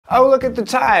Oh, look at the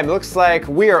time. Looks like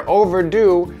we are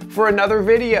overdue for another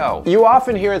video. You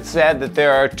often hear it said that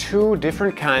there are two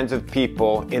different kinds of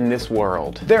people in this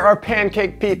world. There are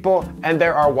pancake people and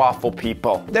there are waffle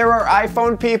people. There are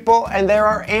iPhone people and there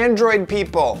are Android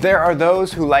people. There are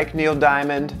those who like Neil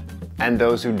Diamond and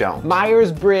those who don't.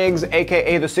 Myers-Briggs,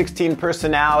 aka the 16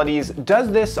 personalities,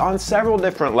 does this on several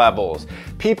different levels.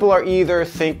 People are either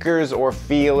thinkers or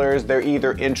feelers, they're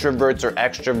either introverts or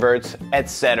extroverts,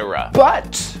 etc.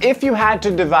 But if you had to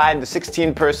divide the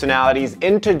 16 personalities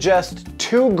into just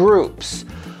two groups,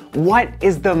 what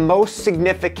is the most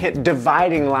significant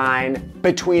dividing line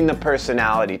between the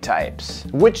personality types?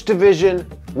 Which division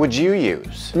would you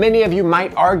use? Many of you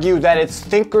might argue that it's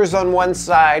thinkers on one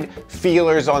side,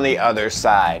 feelers on the other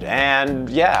side. And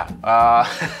yeah,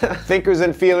 thinkers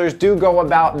and feelers do go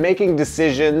about making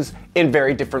decisions in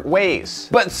very different ways.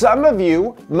 But some of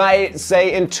you might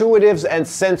say intuitives and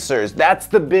sensors. That's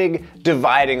the big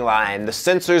dividing line. The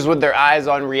sensors with their eyes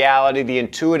on reality, the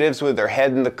intuitives with their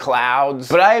head in the clouds.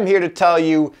 But I am here to tell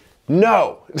you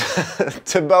no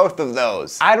to both of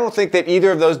those. I don't think that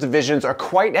either of those divisions are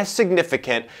quite as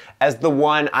significant as the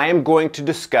one I am going to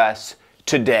discuss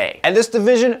today. And this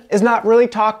division is not really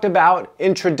talked about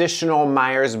in traditional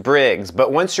Myers-Briggs,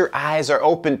 but once your eyes are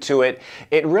open to it,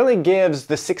 it really gives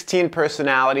the 16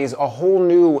 personalities a whole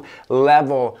new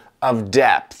level of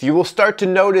depth. You will start to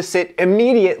notice it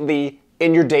immediately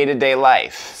in your day-to-day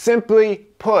life. Simply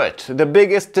put, the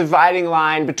biggest dividing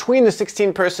line between the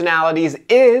 16 personalities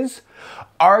is,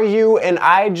 are you an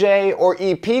IJ or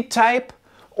EP type,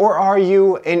 or are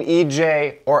you an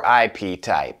EJ or IP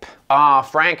type?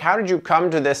 Frank, how did you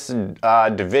come to this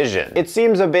division? It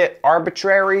seems a bit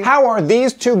arbitrary. How are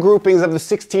these two groupings of the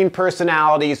 16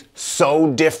 personalities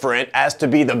so different as to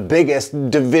be the biggest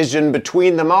division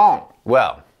between them all?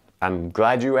 Well, I'm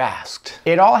glad you asked.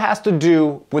 It all has to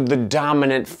do with the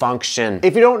dominant function.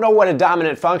 If you don't know what a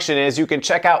dominant function is, you can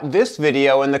check out this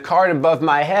video in the card above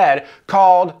my head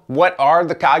called What Are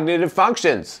the Cognitive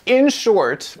Functions? In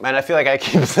short, and I feel like I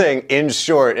keep saying in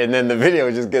short and then the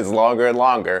video just gets longer and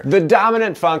longer. The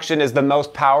dominant function is the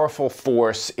most powerful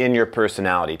force in your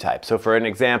personality type. So for an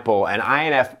example, an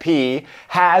INFP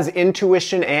has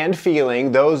intuition and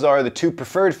feeling. Those are the two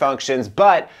preferred functions,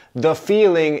 but the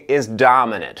feeling is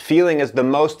dominant. Feeling is the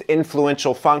most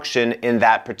influential function in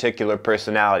that particular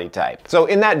personality type. So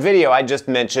in that video I just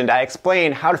mentioned, I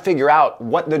explained how to figure out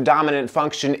what the dominant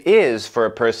function is for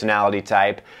a personality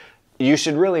type. You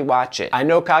should really watch it. I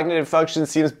know cognitive function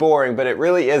seems boring, but it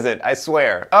really isn't, I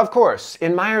swear. Of course,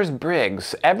 in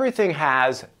Myers-Briggs, everything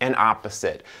has an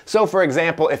opposite. So for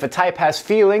example, if a type has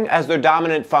feeling as their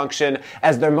dominant function,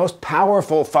 as their most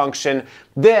powerful function,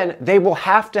 then they will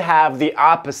have to have the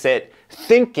opposite,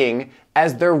 thinking,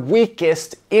 as their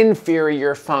weakest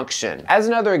inferior function. As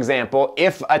another example,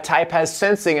 if a type has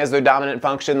sensing as their dominant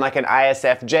function like an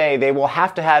ISFJ, they will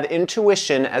have to have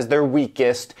intuition as their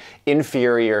weakest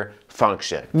inferior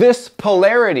function. This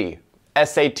polarity,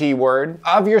 SAT word,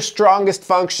 of your strongest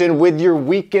function with your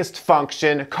weakest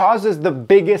function causes the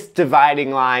biggest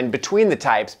dividing line between the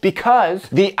types because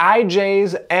the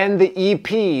IJs and the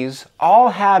EPs all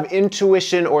have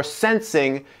intuition or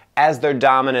sensing as their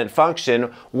dominant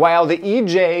function, while the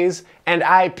EJs and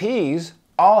IPs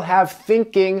all have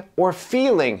thinking or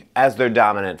feeling as their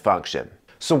dominant function.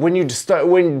 So when you divide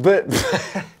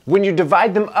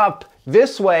them up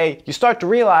this way, you start to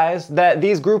realize that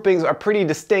these groupings are pretty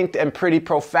distinct and pretty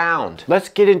profound. Let's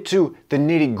get into the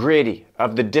nitty-gritty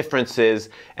of the differences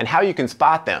and how you can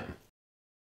spot them.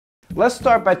 Let's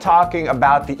start by talking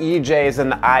about the EJs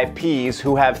and the IPs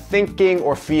who have thinking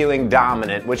or feeling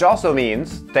dominant, which also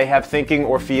means they have thinking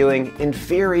or feeling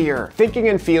inferior. Thinking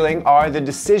and feeling are the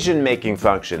decision-making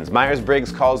functions.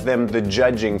 Myers-Briggs calls them the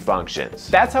judging functions.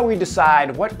 That's how we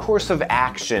decide what course of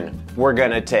action we're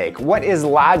gonna take. What is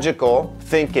logical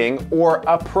thinking or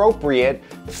appropriate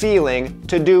feeling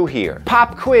to do here?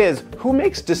 Pop quiz, who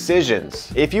makes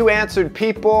decisions? If you answered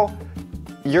people,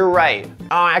 you're right.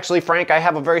 Oh, actually, Frank, I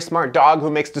have a very smart dog who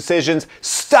makes decisions.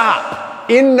 Stop!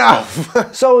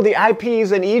 Enough! So the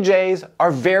IPs and EJs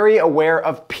are very aware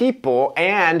of people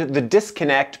and the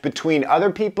disconnect between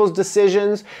other people's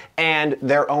decisions and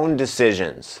their own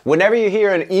decisions. Whenever you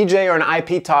hear an EJ or an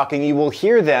IP talking, you will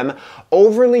hear them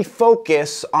overly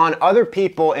focus on other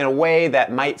people in a way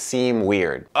that might seem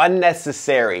weird,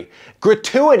 unnecessary,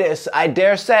 gratuitous, I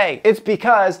dare say. It's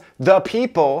because the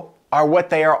people are what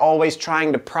they are always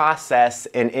trying to process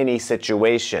in any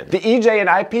situation. The EJ and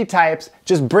IP types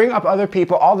just bring up other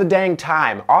people all the dang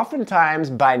time, oftentimes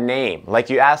by name. Like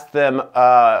you ask them,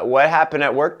 what happened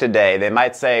at work today? They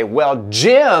might say, well,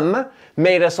 Jim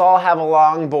made us all have a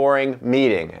long, boring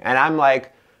meeting. And I'm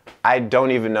like, I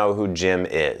don't even know who Jim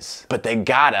is. But they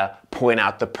gotta point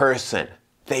out the person.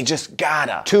 They just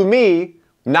gotta. To me,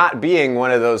 not being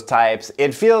one of those types,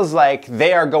 it feels like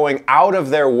they are going out of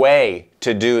their way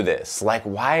to do this. Like,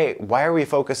 why are we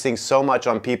focusing so much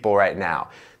on people right now?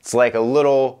 It's like a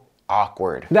little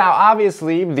awkward. Now,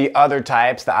 obviously, the other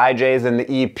types, the IJs and the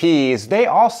EPs, they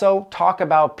also talk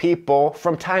about people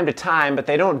from time to time, but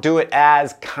they don't do it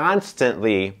as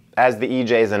constantly as the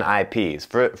EJs and IPs.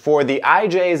 For the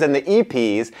IJs and the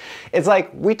EPs, it's like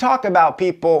we talk about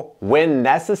people when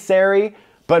necessary,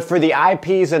 but for the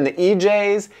IPs and the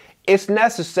EJs, it's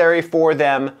necessary for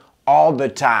them all the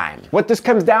time. What this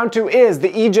comes down to is the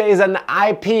EJs and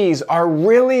the IPs are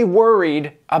really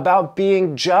worried about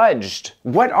being judged.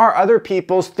 What are other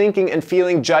people's thinking and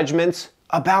feeling judgments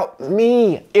about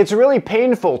me? It's really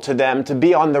painful to them to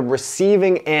be on the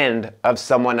receiving end of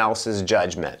someone else's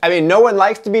judgment. I mean, no one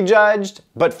likes to be judged,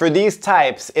 but for these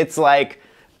types, it's like,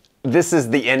 this is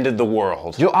the end of the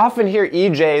world. You'll often hear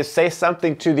EJs say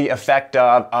something to the effect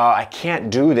of, I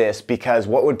can't do this because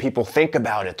what would people think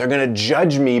about it? They're gonna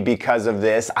judge me because of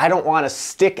this. I don't wanna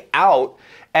stick out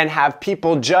and have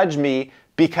people judge me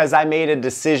because I made a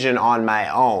decision on my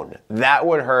own. That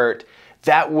would hurt.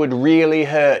 That would really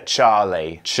hurt,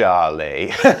 Charlie.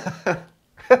 Charlie.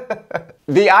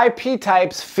 The IP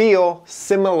types feel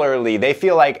similarly. They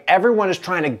feel like everyone is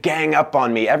trying to gang up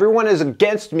on me. Everyone is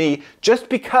against me just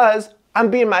because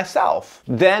I'm being myself.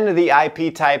 Then the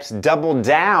IP types double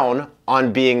down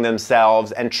on being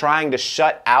themselves and trying to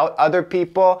shut out other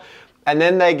people, and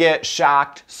then they get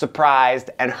shocked, surprised,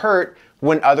 and hurt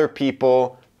when other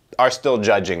people are still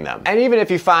judging them. And even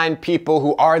if you find people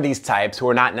who are these types, who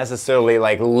are not necessarily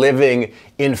like living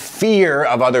in fear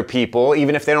of other people,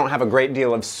 even if they don't have a great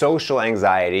deal of social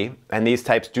anxiety, and these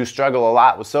types do struggle a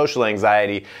lot with social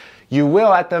anxiety, you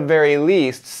will at the very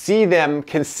least see them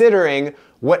considering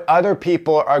what other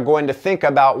people are going to think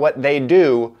about what they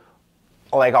do,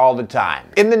 like all the time.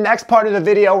 In the next part of the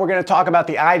video, we're going to talk about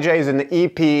the IJs and the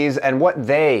EPs and what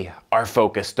they are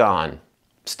focused on.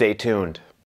 Stay tuned.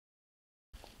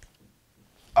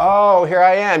 Oh, here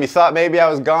I am. You thought maybe I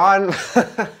was gone?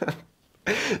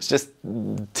 It's just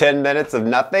 10 minutes of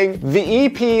nothing. The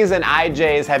EPs and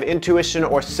IJs have intuition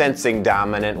or sensing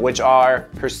dominant, which are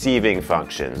perceiving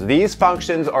functions. These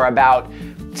functions are about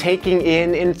taking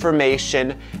in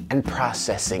information and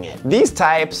processing it. These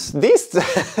types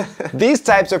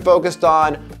are focused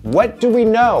on what do we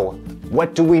know?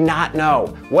 What do we not know?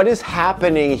 What is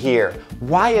happening here?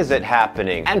 Why is it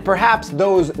happening? And perhaps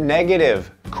those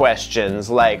negative questions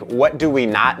like what do we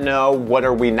not know, what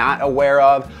are we not aware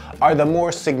of, are the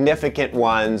more significant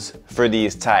ones for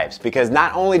these types. Because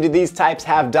not only do these types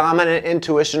have dominant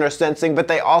intuition or sensing, but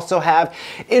they also have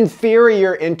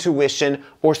inferior intuition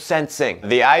or sensing.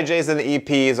 The IJs and the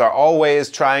EPs are always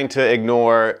trying to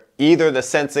ignore either the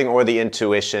sensing or the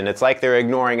intuition. It's like they're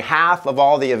ignoring half of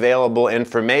all the available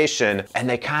information, and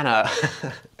they kind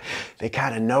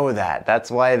of know that. That's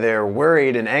why they're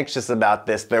worried and anxious about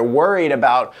this. They're worried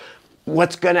about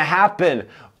what's gonna happen.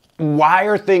 Why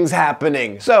are things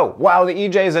happening? So while the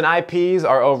EJs and IPs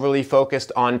are overly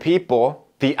focused on people,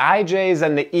 the IJs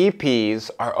and the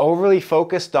EPs are overly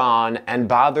focused on and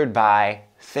bothered by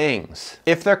things.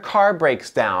 If their car breaks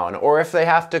down, or if they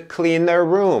have to clean their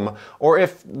room, or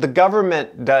if the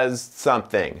government does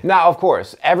something. Now, of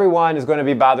course, everyone is going to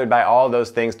be bothered by all those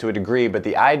things to a degree, but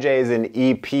the IJs and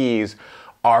EPs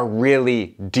are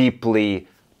really deeply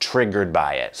triggered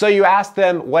by it. So you ask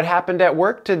them, what happened at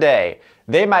work today?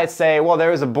 They might say, well,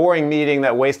 there was a boring meeting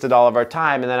that wasted all of our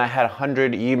time, and then I had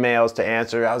 100 emails to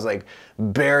answer. I was like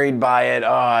buried by it. Oh,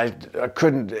 I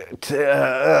couldn't.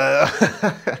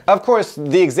 Of course,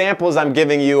 the examples I'm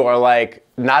giving you are like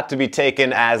not to be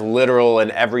taken as literal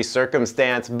in every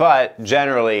circumstance, but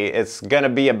generally it's gonna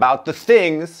be about the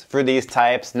things for these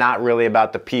types, not really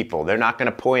about the people. They're not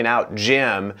gonna point out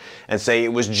Jim and say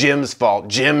it was Jim's fault.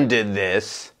 Jim did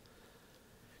this.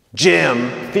 Jim.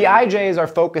 The IJs are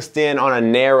focused in on a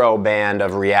narrow band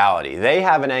of reality. They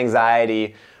have an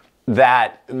anxiety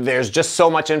that there's just so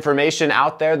much information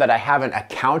out there that I haven't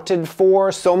accounted for.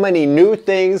 So many new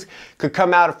things could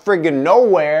come out of friggin'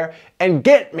 nowhere and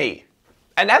get me.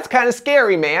 And that's kind of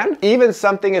scary, man. Even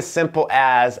something as simple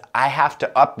as I have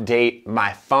to update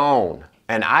my phone.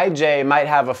 An IJ might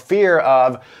have a fear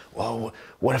of, well,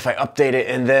 what if I update it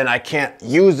and then I can't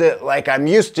use it like I'm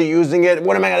used to using it?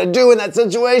 What am I gonna do in that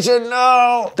situation?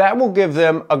 No! That will give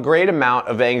them a great amount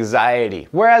of anxiety.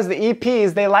 Whereas the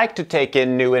EPs, they like to take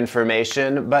in new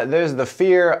information, but there's the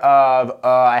fear of,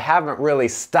 I haven't really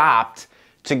stopped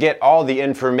to get all the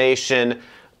information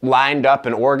lined up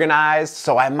and organized,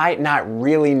 so I might not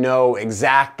really know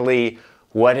exactly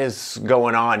what is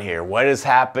going on here? What is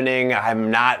happening?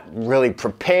 I'm not really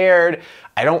prepared.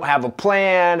 I don't have a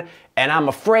plan. And I'm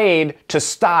afraid to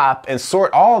stop and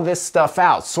sort all of this stuff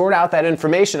out, sort out that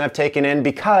information I've taken in,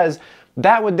 because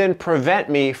that would then prevent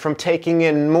me from taking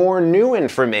in more new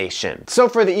information. So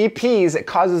for the EPs, it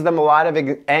causes them a lot of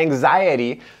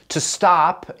anxiety to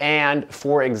stop and,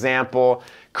 for example,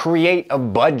 create a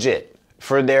budget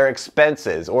for their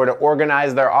expenses, or to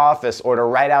organize their office, or to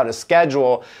write out a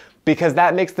schedule, because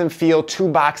that makes them feel too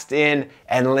boxed in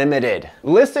and limited.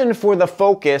 Listen for the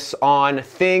focus on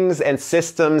things and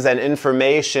systems and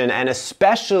information, and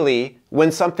especially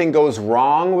when something goes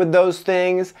wrong with those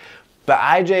things, the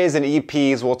IJs and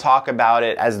EPs will talk about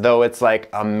it as though it's like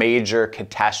a major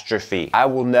catastrophe. I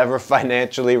will never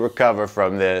financially recover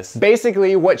from this.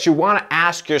 Basically, what you want to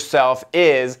ask yourself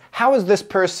is, how is this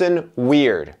person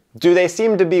weird? Do they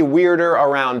seem to be weirder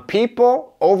around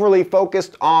people, overly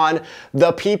focused on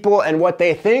the people and what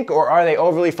they think, or are they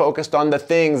overly focused on the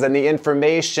things and the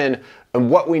information and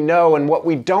what we know and what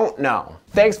we don't know?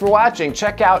 Thanks for watching.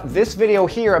 Check out this video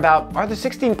here about, are the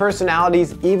 16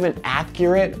 personalities even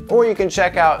accurate? Or you can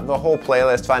check out the whole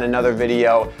playlist, find another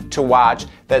video to watch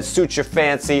that suits your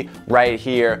fancy right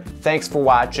here. Thanks for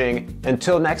watching.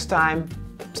 Until next time,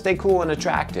 stay cool and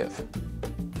attractive.